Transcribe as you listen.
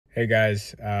Hey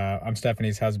guys, I'm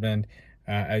Stephanie's husband.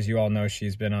 As you all know,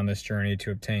 she's been on this journey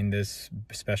to obtain this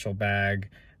special bag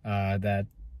that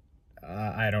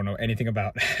I don't know anything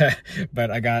about. But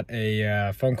I got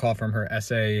a phone call from her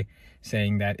SA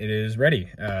saying that it is ready.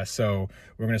 So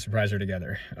we're going to surprise her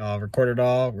together. I'll record it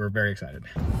all. We're very excited.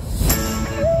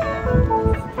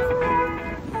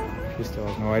 She still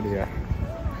has no idea.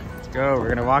 Let's go. We're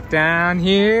going to walk down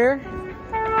here.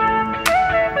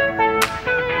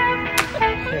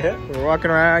 We're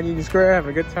walking around Union Square, having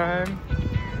a good time.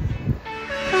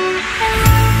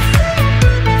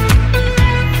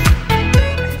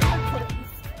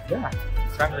 Yeah,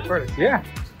 it's time to record it. Yeah.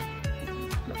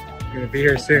 I'm gonna be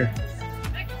here soon.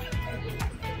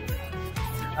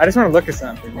 I just want to look at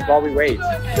something while we wait.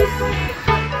 Let's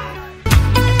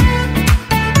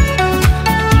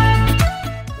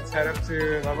head up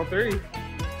to level 3.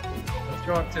 Let's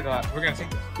go up to the, we're gonna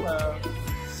take the flow.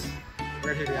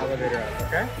 We're gonna take the elevator up,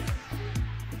 okay?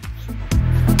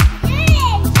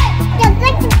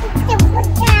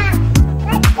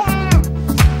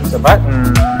 There's a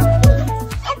button.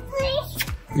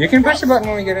 You can push the button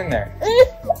when we get in there.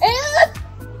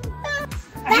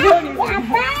 I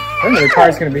think the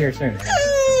car's gonna be here soon.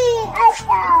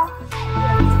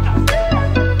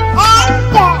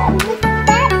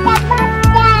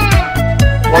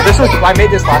 Well, this was, I made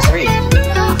this last week.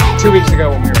 2 weeks ago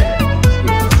when we were here.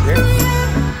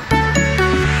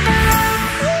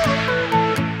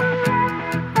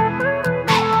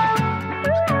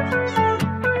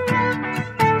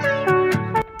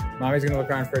 Mommy's gonna look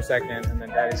around for a second, and then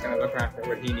Daddy's gonna look around for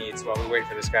what he needs while we wait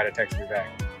for this guy to text me back.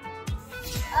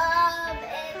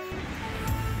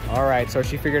 All right, so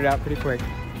she figured it out pretty quick.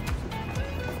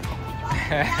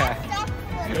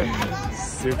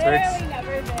 Super.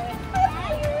 Never did.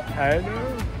 I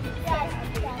know.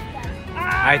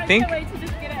 I can't wait to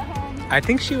just get it home. I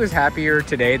think she was happier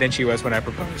today than she was when I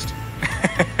proposed.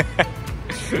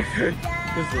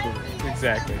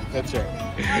 Exactly. That's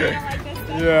right.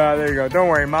 Yeah, there you go. Don't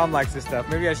worry, Mom likes this stuff.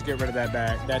 Maybe I should get rid of that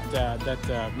bag,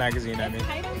 that magazine. I mean, It's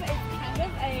kind of a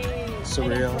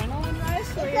surreal. An adrenaline rush.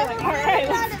 So you're like, all right,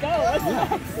 let's go.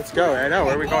 Yeah, let's go. I know.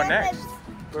 Where are we going next?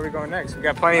 Where are we going next? We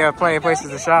got plenty of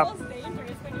places to shop. It's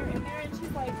dangerous when you're in there and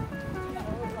she's like,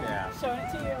 Yeah. showing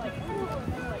it to you. You're like, ooh,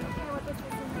 and then you're like, okay, what this is.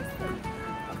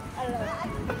 I don't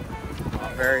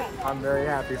know. I'm very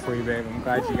happy for you, babe. I'm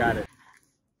glad you got it.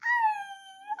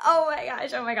 Oh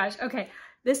my gosh. Okay.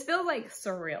 This feels like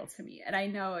surreal to me. And I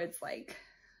know it's like,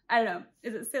 I don't know,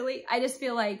 is it silly? I just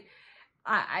feel like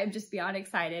I'm just beyond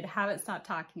excited. Haven't stopped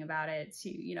talking about it to,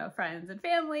 you know, friends and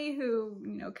family who,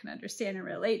 you know, can understand and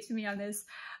relate to me on this.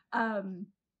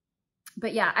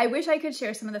 But yeah, I wish I could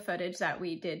share some of the footage that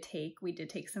we did take. We did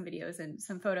take some videos and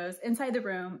some photos inside the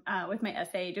room with my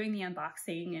SA doing the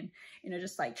unboxing and, you know,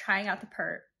 just like trying out the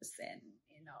purse and,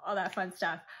 you know, all that fun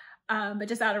stuff. But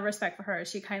just out of respect for her,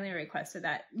 she kindly requested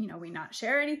that, you know, we not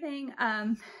share anything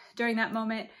during that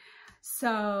moment.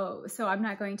 So I'm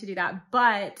not going to do that.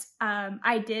 But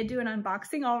I did do an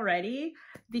unboxing already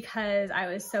because I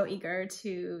was so eager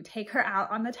to take her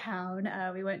out on the town.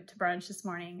 We went to brunch this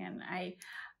morning and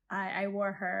I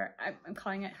wore her. I'm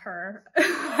calling it her.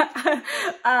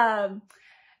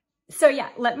 So yeah,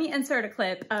 let me insert a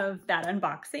clip of that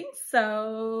unboxing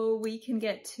so we can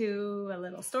get to a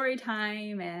little story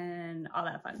time and all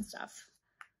that fun stuff.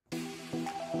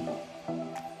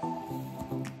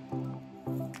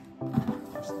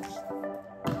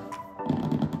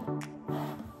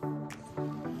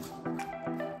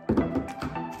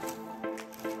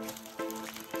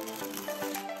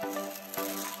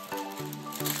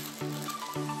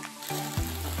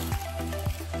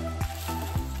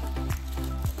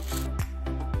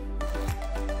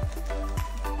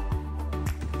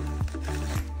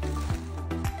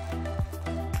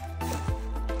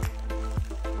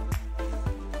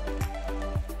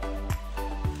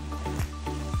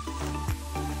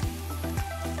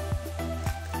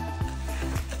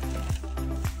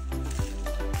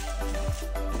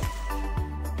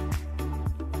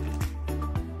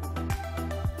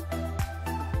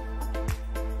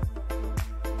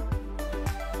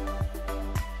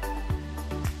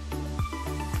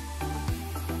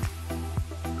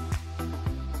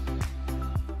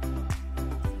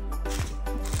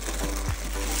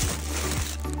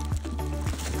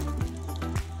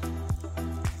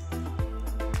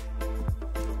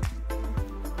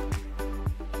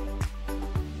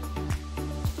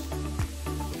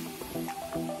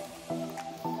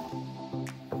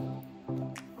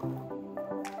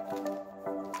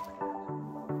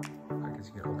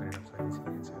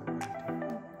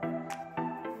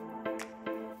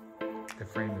 The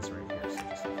frame is right here, so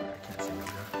just like that. I can't see it.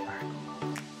 All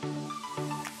right.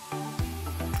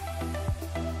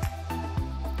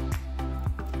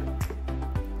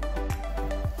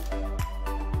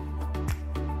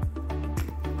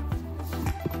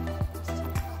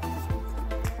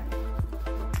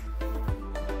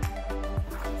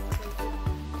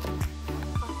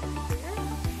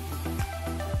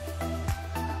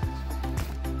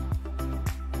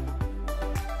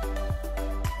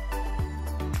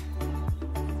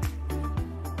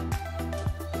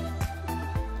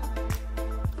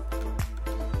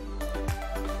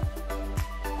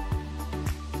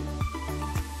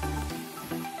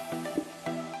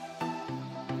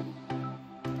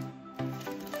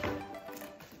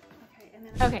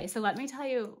 Okay, so let me tell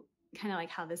you kind of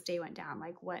like how this day went down,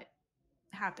 like what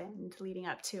happened leading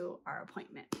up to our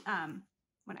appointment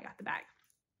when I got the bag.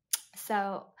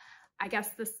 So I guess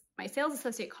my sales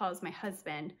associate calls my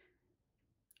husband,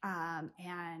 and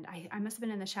I must have been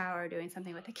in the shower doing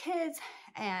something with the kids,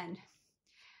 and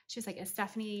she was like, is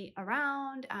Stephanie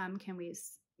around? Can we,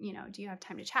 do you have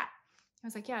time to chat? I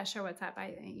was like, yeah, sure. What's up?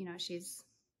 She's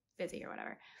busy or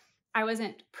whatever. I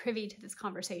wasn't privy to this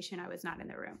conversation. I was not in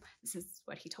the room. This is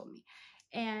what he told me.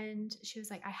 And she was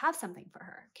like, I have something for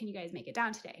her. Can you guys make it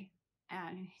down today?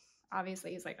 And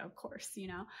obviously he's like, of course,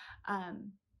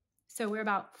 So we're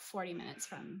about 40 minutes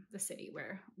from the city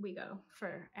where we go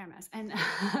for Hermes. And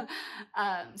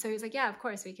so he was like, yeah, of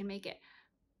course we can make it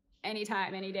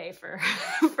anytime, any day for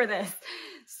this.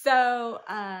 So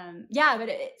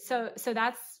so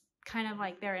that's kind of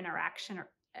like their interaction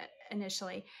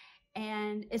initially.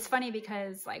 And it's funny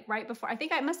because like right before, I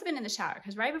think I must have been in the shower,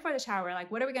 because right before the shower, we're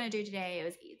like, what are we going to do today? It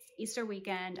was Easter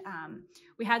weekend.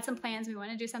 We had some plans. We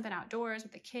want to do something outdoors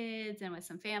with the kids and with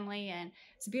some family, and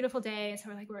it's a beautiful day. So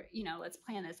we're like, let's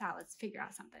plan this out. Let's figure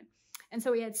out something. And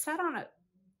so we had set on a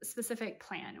specific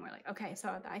plan, and we're like, okay,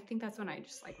 so I think that's when I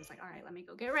just was like, all right, let me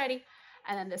go get ready.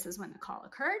 And then this is when the call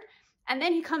occurred. And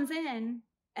then he comes in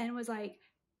and was like,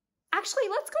 actually,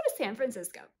 let's go to San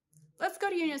Francisco. Let's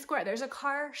go to Union Square. There's a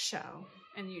car show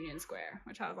in Union Square,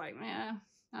 which I was like,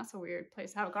 that's a weird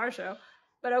place to have a car show,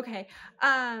 but okay.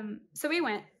 So we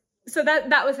went. So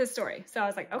that was his story. So I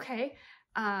was like, okay.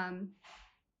 And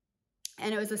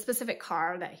it was a specific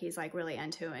car that he's like really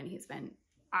into, and he's been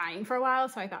eyeing for a while.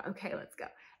 So I thought, okay, let's go.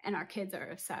 And our kids are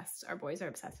obsessed. Our boys are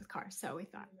obsessed with cars. So we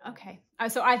thought, okay.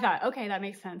 So I thought, okay, that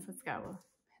makes sense. Let's go. Well,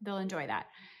 they'll enjoy that.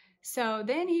 So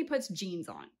then he puts jeans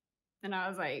on, and I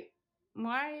was like,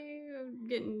 why are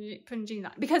you putting jeans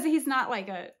on? Because he's not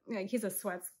he's a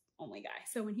sweats only guy.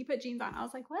 So when he put jeans on, I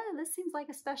was like, well, this seems like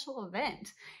a special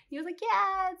event. He was like,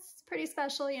 yeah, it's pretty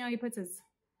special. He puts his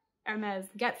Hermes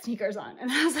Get sneakers on.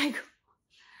 And I was like,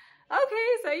 okay,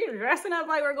 so you're dressing up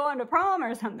like we're going to prom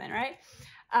or something, right?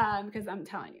 Because I'm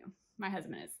telling you, my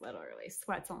husband is literally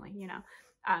sweats only,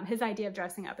 his idea of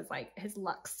dressing up is like his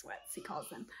luxe sweats, he calls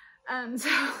them.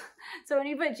 So when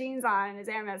he put jeans on and his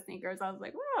Hermes sneakers, I was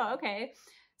like, whoa, okay.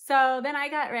 So then I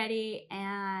got ready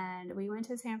and we went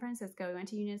to San Francisco. We went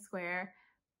to Union Square.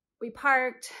 We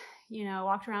parked,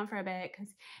 walked around for a bit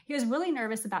because he was really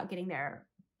nervous about getting there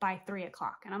by 3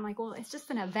 o'clock. And I'm like, well, it's just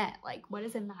an event. Like, what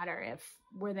does it matter if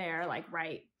we're there like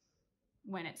right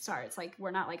when it starts? Like,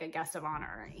 we're not like a guest of honor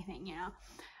or anything,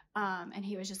 And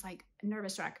he was just like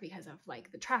nervous wreck because of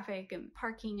like the traffic and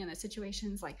parking and the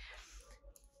situations. Like,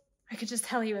 I could just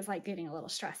tell he was like getting a little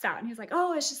stressed out, and he was like,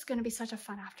 oh, it's just going to be such a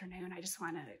fun afternoon. I just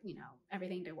want to,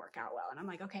 everything to work out well. And I'm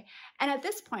like, okay. And at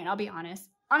this point, I'll be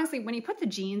honestly, when he put the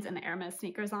jeans and the Hermes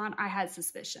sneakers on, I had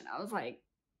suspicion. I was like,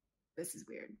 this is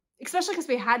weird, especially because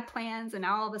we had plans, and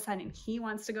now all of a sudden he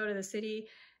wants to go to the city.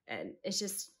 And it's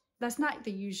just, that's not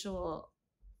the usual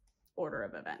order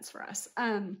of events for us.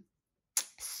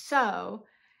 So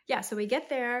we get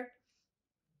there.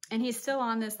 And he's still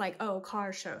on this like, oh,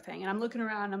 car show thing. And I'm looking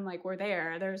around, I'm like, we're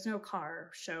there. There's no car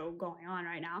show going on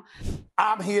right now.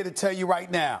 I'm here to tell you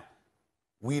right now,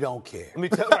 we don't care. Let me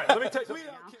tell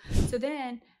you. So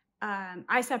then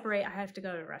I separate. I have to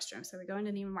go to the restroom. So we go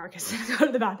into Neiman Marcus and go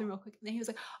to the bathroom real quick. And then he was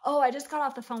like, oh, I just got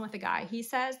off the phone with the guy. He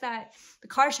says that the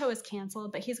car show is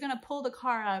canceled, but he's going to pull the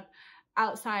car up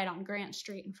outside on Grant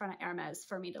Street in front of Hermes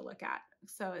for me to look at.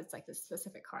 So it's like this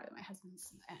specific car that my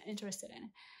husband's interested in.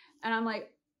 And I'm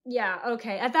like, yeah,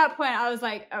 okay. At that point, I was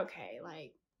like, okay,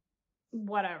 like,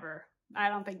 whatever. I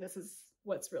don't think this is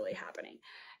what's really happening.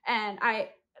 And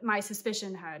my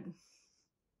suspicion had,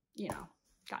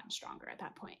 gotten stronger at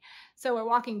that point. So we're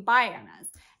walking by Hermes,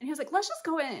 and he was like, let's just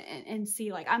go in and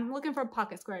see. Like, I'm looking for a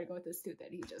pocket square to go with this suit that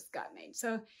he just got made.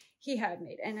 So he had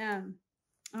made. And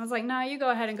I was like, no, you go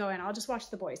ahead and go in. I'll just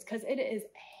watch the boys, because it is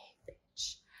a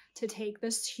bitch to take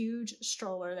this huge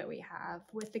stroller that we have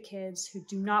with the kids who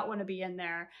do not want to be in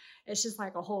there. It's just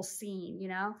like a whole scene,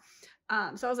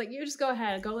 So I was like, you just go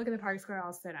ahead, go look at the park square.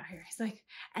 I'll sit out here. He's like,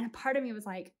 and a part of me was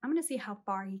like, I'm going to see how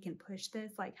far he can push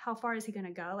this. Like, how far is he going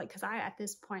to go? Like, cause at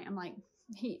this point, I'm like,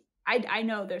 I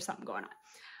know there's something going on.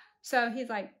 So he's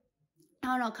like,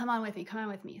 oh no, come on with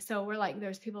me. So we're like,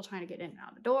 there's people trying to get in and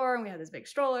out the door, and we have this big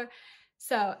stroller.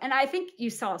 So, and I think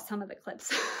you saw some of the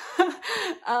clips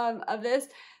of this.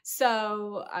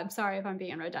 So I'm sorry if I'm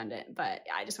being redundant, but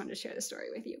I just wanted to share the story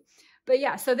with you. But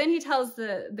yeah, so then he tells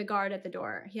the guard at the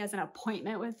door, he has an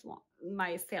appointment with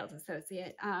my sales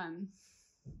associate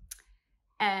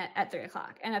at 3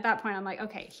 o'clock. And at that point, I'm like,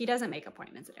 okay, he doesn't make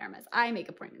appointments at Hermes. I make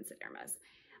appointments at Hermes.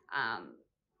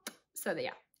 So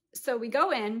yeah. So we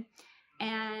go in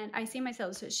and I see my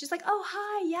sales associate. She's like, oh,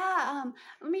 hi, yeah,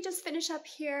 let me just finish up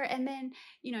here. And then,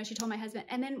 you know, she told my husband,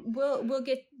 and then we'll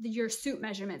get your suit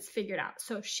measurements figured out.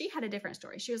 So she had a different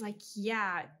story. She was like,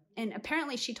 yeah. And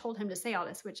apparently she told him to say all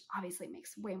this, which obviously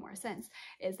makes way more sense,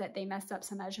 is that they messed up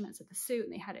some measurements of the suit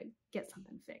and they had to get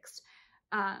something fixed.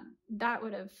 That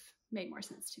would have made more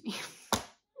sense to me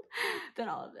than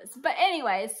all of this. But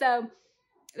anyway, so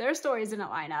their stories didn't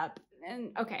line up.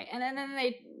 And okay, and then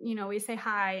they, you know, we say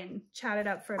hi and chat it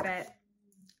up for a bit.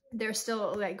 They're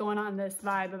still like going on this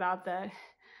vibe about the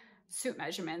suit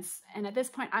measurements. And at this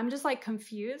point, I'm just like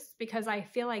confused because I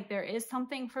feel like there is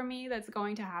something for me that's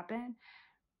going to happen.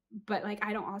 But like,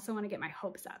 I don't also want to get my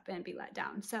hopes up and be let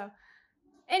down. So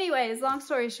anyways, long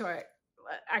story short,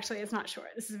 actually it's not short.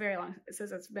 This is very long. It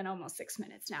says it's been almost 6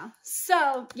 minutes now.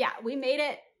 So yeah, we made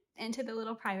it into the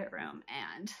little private room,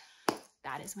 and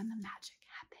that is when the magic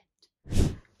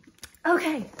happened.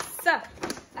 Okay, so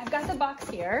I've got the box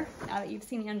here now that you've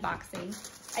seen the unboxing.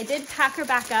 I did pack her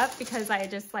back up because I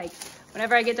just like,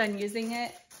 whenever I get done using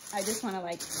it, I just want to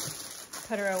like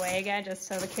put her away again just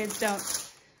so the kids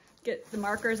don't get the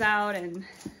markers out and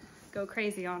go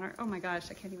crazy on her. Oh my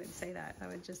gosh, I can't even say that. That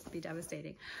would just be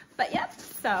devastating. But yep,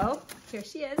 so here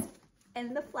she is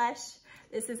in the flesh.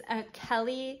 This is a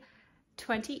Kelly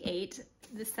 28,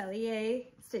 the Cellier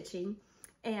stitching,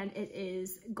 and it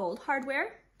is gold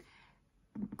hardware,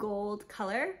 gold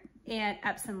color, and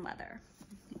Epsom leather.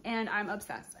 And I'm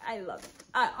obsessed. I love it.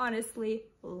 I honestly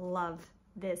love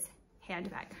this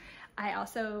handbag. I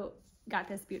also got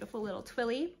this beautiful little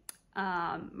twilly.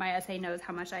 My SA knows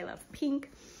how much I love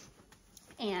pink,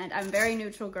 and I'm a very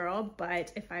neutral girl,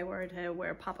 but if I were to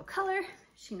wear a pop of color,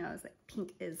 she knows that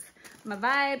pink is my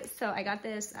vibe. So I got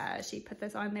this, she put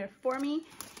this on there for me,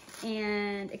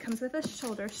 and it comes with a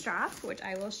shoulder strap, which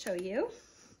I will show you.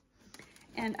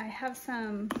 And I have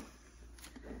some,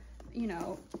 you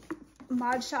know,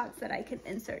 mod shots that I can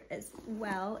insert as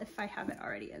well if I haven't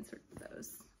already inserted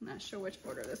those. I'm not sure which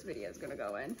order this video is gonna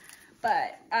go in,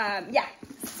 but yeah.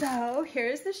 So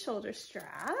here's the shoulder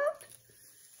strap,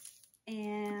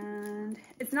 and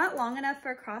it's not long enough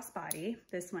for a crossbody.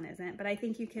 This one isn't, but I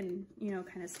think you can, you know,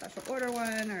 kind of special order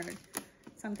one or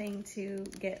something to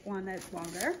get one that's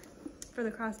longer for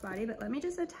the crossbody. But let me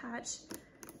just attach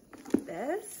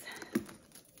this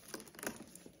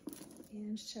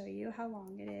and show you how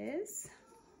long it is.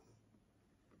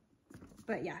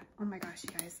 But yeah, oh my gosh, you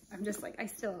guys, I'm just like, I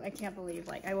can't believe,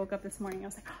 like, I woke up this morning, I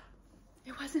was like, oh,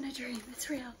 it wasn't a dream, it's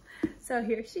real. So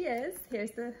here she is.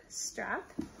 Here's the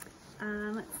strap.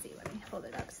 Let's see, let me hold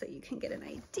it up so you can get an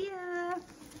idea.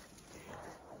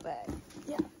 But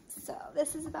yeah, so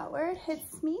this is about where it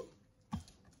hits me.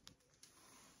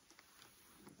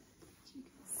 You can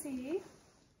see,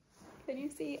 can you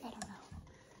see? I don't know.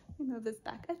 Let me move this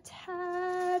back a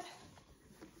tad.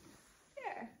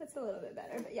 There, that's a little bit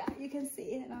better, but yeah, you can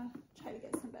see, and I'll try to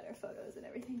get some better photos and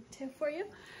everything too for you.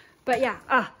 But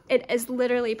yeah, it is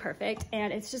literally perfect,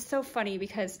 and it's just so funny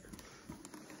because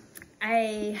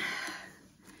I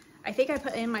think I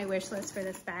put in my wish list for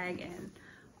this bag in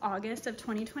August of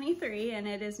 2023, and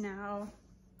it is now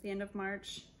the end of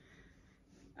March.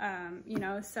 You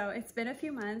know, so it's been a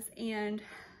few months, and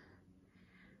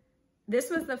this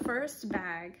was the first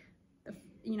bag,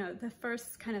 you know, the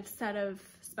first kind of set of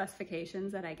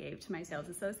specifications that I gave to my sales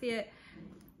associate,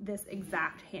 this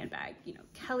exact handbag, you know,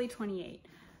 Kelly 28.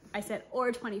 I said,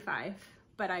 or 25,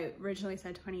 but I originally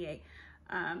said 28,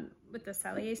 with the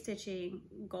Cellier stitching,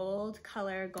 gold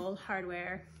color, gold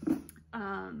hardware,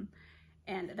 and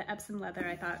the Epsom leather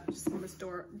I thought just was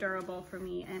durable for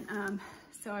me. And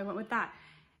so I went with that.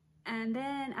 And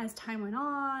then as time went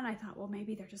on, I thought, well,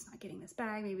 maybe they're just not getting this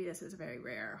bag. Maybe this is a very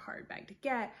rare, hard bag to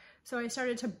get. So I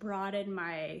started to broaden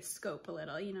my scope a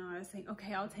little. You know, I was saying,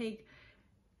 okay, I'll take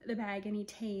the bag in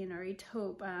Etain or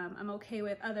Etaupe. I'm okay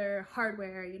with other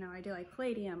hardware. You know, I do like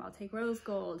palladium. I'll take rose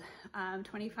gold,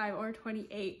 25 or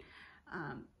 28.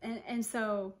 And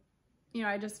so, you know,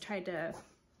 I just tried to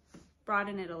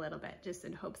broaden it a little bit just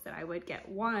in hopes that I would get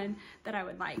one that I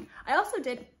would like. I also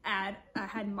did add, I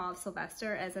had Mauve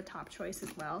Sylvester as a top choice as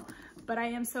well, but I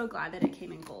am so glad that it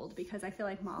came in gold because I feel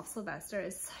like Mauve Sylvester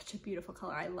is such a beautiful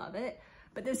color. I love it,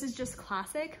 but this is just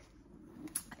classic.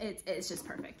 It's just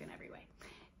perfect in every way,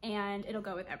 and it'll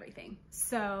go with everything.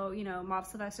 So, you know, Mauve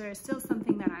Sylvester is still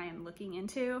something that I am looking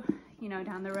into, you know,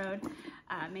 down the road,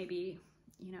 maybe,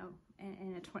 you know,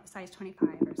 in a size 25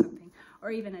 or something,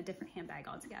 or even a different handbag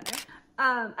altogether.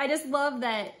 I just love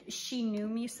that she knew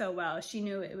me so well. She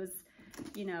knew it was,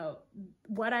 you know,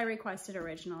 what I requested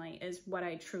originally is what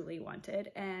I truly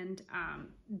wanted. And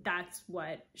that's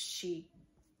what she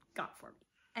got for me.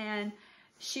 And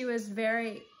she was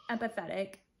very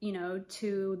empathetic, you know,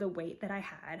 to the wait that I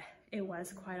had. It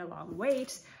was quite a long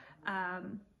wait.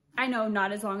 I know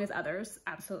not as long as others.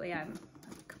 Absolutely. I'm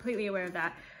completely aware of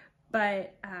that.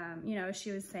 But, you know,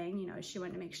 she was saying, you know, she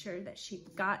wanted to make sure that she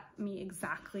got me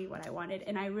exactly what I wanted.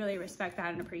 And I really respect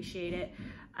that and appreciate it.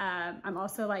 I'm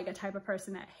also like a type of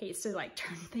person that hates to like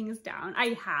turn things down.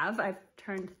 I've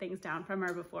turned things down from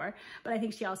her before, but I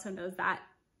think she also knows that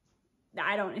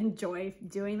I don't enjoy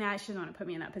doing that. She doesn't want to put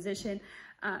me in that position.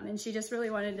 And she just really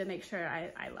wanted to make sure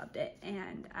I loved it.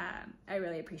 And I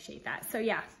really appreciate that. So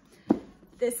yeah,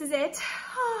 this is it.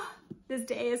 This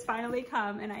day has finally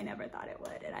come and I never thought it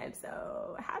would, and I'm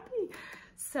so happy.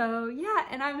 So yeah,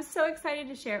 and I'm so excited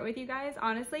to share it with you guys.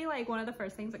 Honestly, like one of the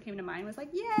first things that came to mind was like,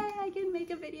 yay, I can make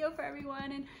a video for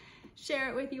everyone and share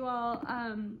it with you all,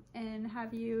 and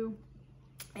have you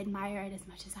admire it as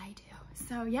much as I do.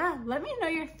 So yeah, let me know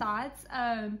your thoughts,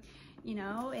 you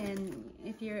know, and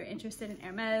if you're interested in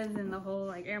Hermes and the whole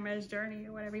like Hermes journey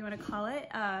or whatever you want to call it,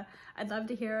 I'd love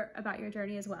to hear about your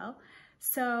journey as well.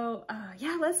 So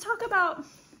yeah, let's talk about,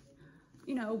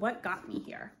 you know, what got me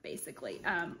here, basically.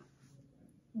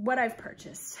 What I've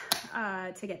purchased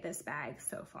to get this bag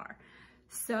so far.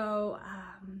 So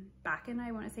back in,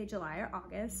 I want to say July or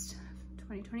August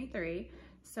 2023.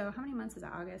 So how many months is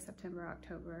that? August, September,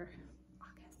 October,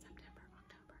 August, September,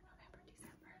 October, November,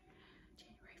 December,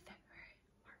 January, February,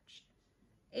 March.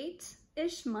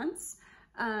 8-ish months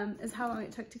is how long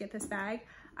it took to get this bag.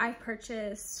 I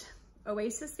purchased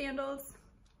Oasis sandals,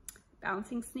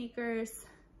 bouncing sneakers,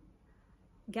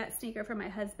 Get sneaker for my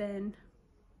husband,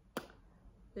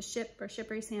 the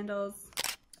Shippery sandals.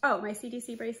 Oh, my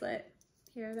CDC bracelet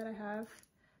here that I have.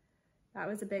 That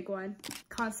was a big one.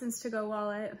 Constance to-go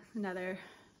wallet, another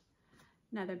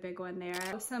big one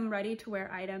there. Some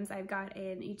ready-to-wear items. I've got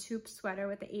an Etude sweater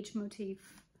with the H motif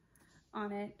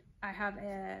on it. I have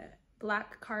a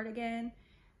black cardigan,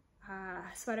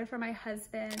 sweater for my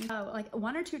husband, like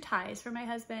 1 or 2 ties for my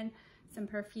husband, some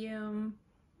perfume.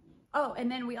 Oh,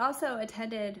 and then we also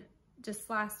attended just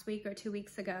last week or 2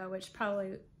 weeks ago, which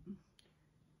probably,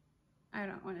 I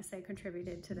don't want to say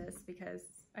contributed to this because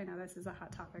I know this is a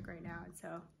hot topic right now. And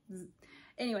so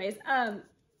anyways,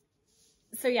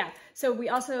 so yeah, so we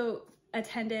also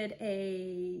attended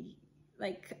a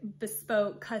like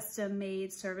bespoke custom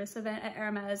made service event at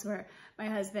Hermes where my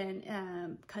husband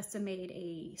custom made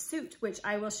a suit, which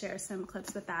I will share some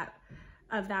clips with that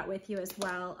with you as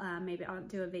well. Maybe I'll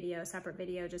do a separate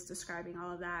video just describing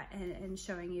all of that and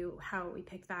showing you how we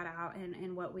picked that out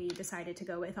and what we decided to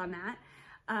go with on that.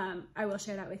 I will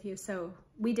share that with you. So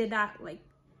we did that like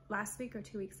last week or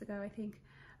 2 weeks ago, I think.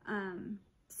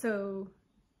 So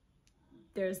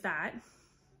there's that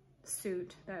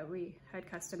suit that we had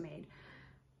custom made.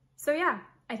 So yeah,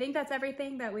 I think that's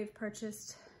everything that we've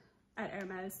purchased at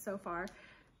Hermes so far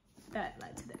that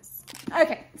led to this.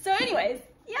 Okay, so anyways,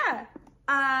 yeah.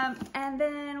 And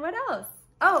then what else?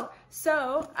 Oh,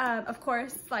 so of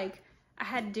course, like I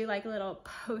had to do like a little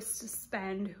post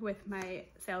spend with my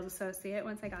sales associate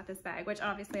once I got this bag, which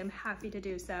obviously I'm happy to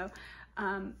do so.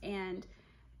 And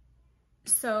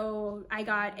so I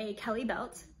got a Kelly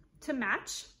belt to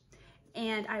match,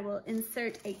 and I will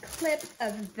insert a clip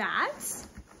of that,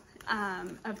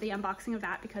 of the unboxing of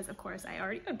that, because of course I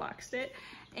already unboxed it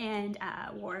and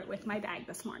wore it with my bag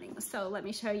this morning. So let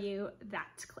me show you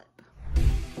that clip.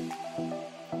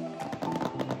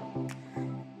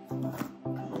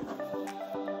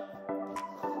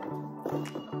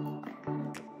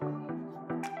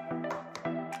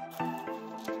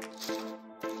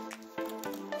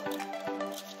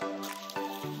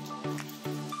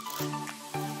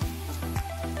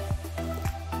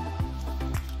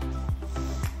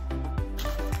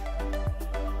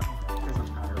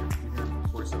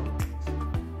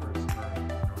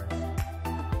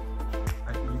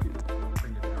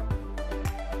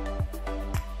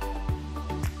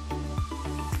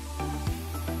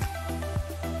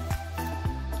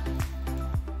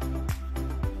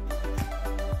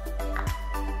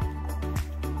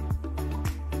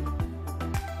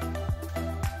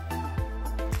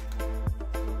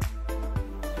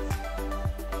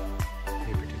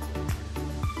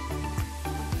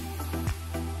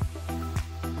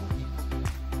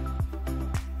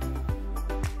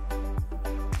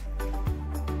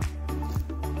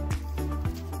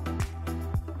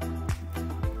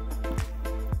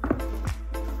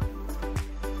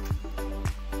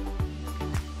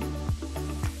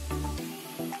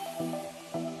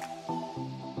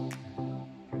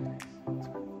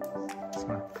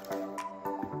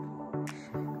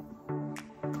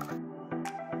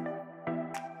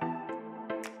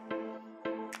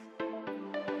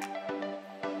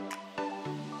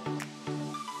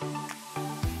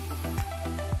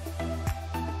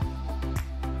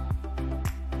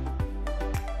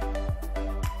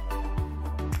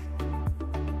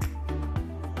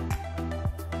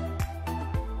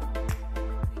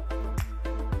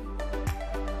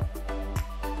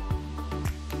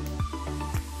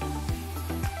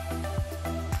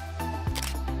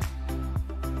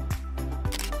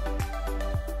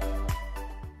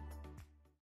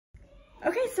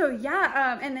 so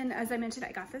yeah, and then as I mentioned,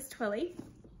 I got this Twilly,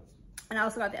 and I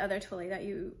also got the other Twilly that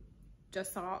you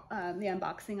just saw the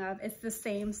unboxing of. It's the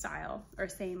same style or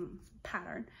same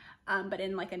pattern, but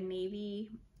in like a navy.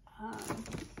 Let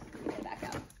me get it back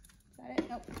out. Is that it?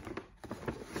 Nope.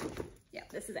 Yeah,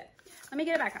 this is it. Let me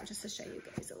get it back out just to show you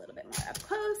guys a little bit more up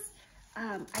close.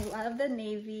 I love the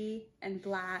navy and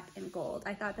black and gold.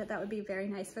 I thought that that would be very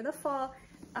nice for the fall,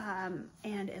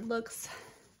 and it looks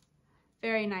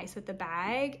very nice with the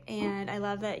bag. And I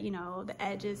love that, you know, the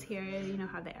edges here, you know,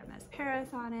 have the Hermes Paris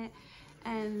on it,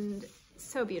 and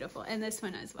so beautiful. And this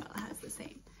one as well has the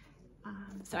same.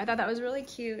 So I thought that was really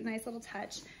cute, nice little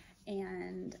touch.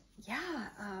 And yeah,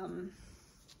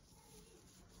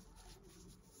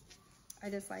 I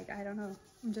just like, I don't know,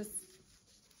 I'm just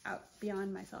out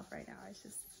beyond myself right now. I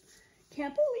just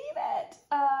can't believe it.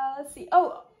 Let's see.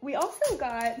 Oh, we also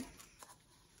got,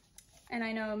 and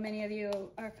I know many of you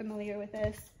are familiar with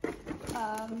this,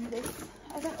 I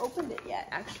haven't opened it yet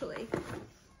actually,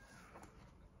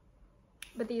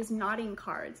 but these knotting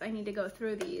cards, I need to go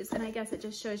through these, and I guess it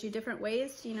just shows you different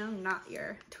ways to, you know, knot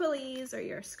your twillies or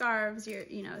your scarves, your,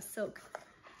 you know, silk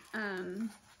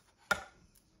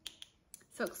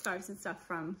scarves and stuff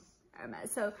from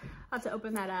Hermes. So I'll have to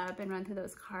open that up and run through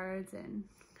those cards and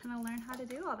kind of learn how to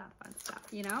do all that fun stuff,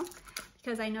 you know,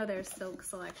 because I know their silk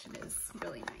selection is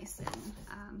really nice,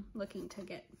 and looking to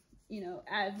get, you know,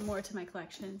 add more to my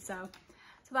collection. So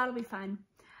that'll be fun.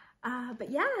 But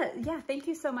yeah, thank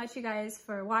you so much, you guys,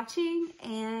 for watching,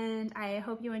 and I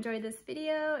hope you enjoyed this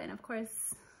video. And of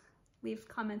course, leave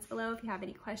comments below if you have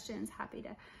any questions. Happy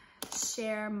to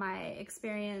share my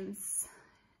experience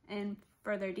in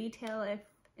further detail if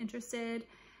interested.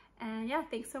 And yeah,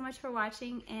 thanks so much for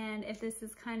watching. And if this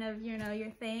is kind of, you know,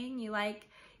 your thing,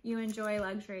 you enjoy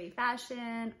luxury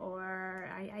fashion,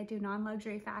 or I do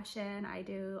non-luxury fashion, I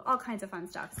do all kinds of fun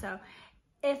stuff. So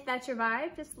if that's your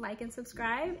vibe, just like and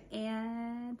subscribe,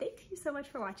 and thank you so much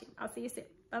for watching. I'll see you soon.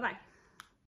 Bye-bye.